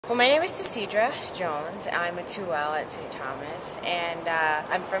Well, my name is Tisidra Jones. I'm a 2L at St. Thomas, and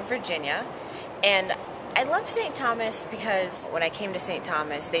I'm from Virginia. And I love St. Thomas because when I came to St.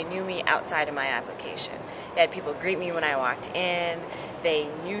 Thomas, they knew me outside of my application. They had people greet me when I walked in. They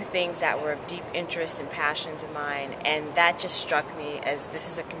knew things that were of deep interest and passions of mine, and that just struck me as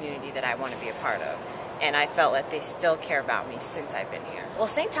this is a community that I want to be a part of. And I felt that they still care about me since I've been here. Well,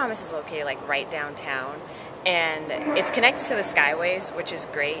 St. Thomas is located right downtown, and it's connected to the Skyways, which is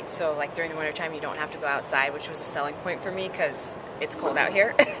great. So during the wintertime, you don't have to go outside, which was a selling point for me because it's cold out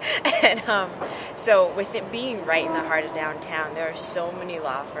here. And so with it being right in the heart of downtown, there are so many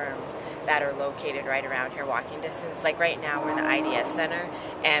law firms that are located right around here, walking distance. Like right now, we're in the IDS Center,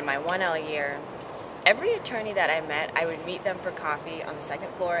 and my 1L year, every attorney that I met, I would meet them for coffee on the second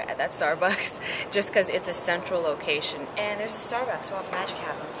floor at that Starbucks, just because it's a central location. And there's a Starbucks where all the magic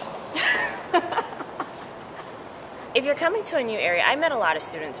happens. If you're coming to a new area, I met a lot of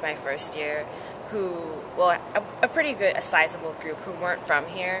students my first year who, well, a pretty good, a sizable group who weren't from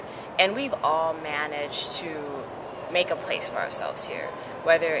here, and we've all managed to make a place for ourselves here,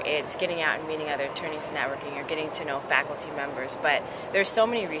 whether it's getting out and meeting other attorneys and networking or getting to know faculty members. But there's so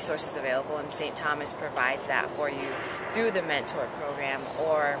many resources available, and St. Thomas provides that for you through the mentor program.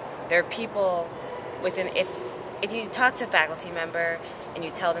 Or there are people within, if you talk to a faculty member and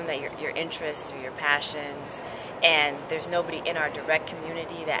you tell them that your interests or your passions, and there's nobody in our direct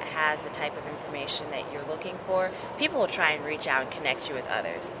community that has the type of information that you're looking for, people will try and reach out and connect you with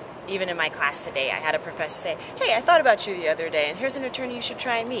others. Even in my class today, I had a professor say, "Hey, I thought about you the other day, and here's an attorney you should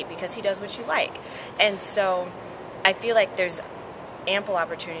try and meet because he does what you like." And so I feel like there's ample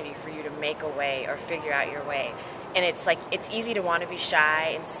opportunity for you to make a way or figure out your way. And it's easy to want to be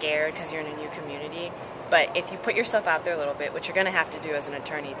shy and scared because you're in a new community. But if you put yourself out there a little bit, which you're going to have to do as an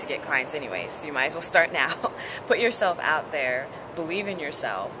attorney to get clients anyways, so you might as well start now. Put yourself out there, believe in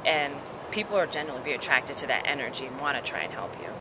yourself, and people will generally be attracted to that energy and want to try and help you.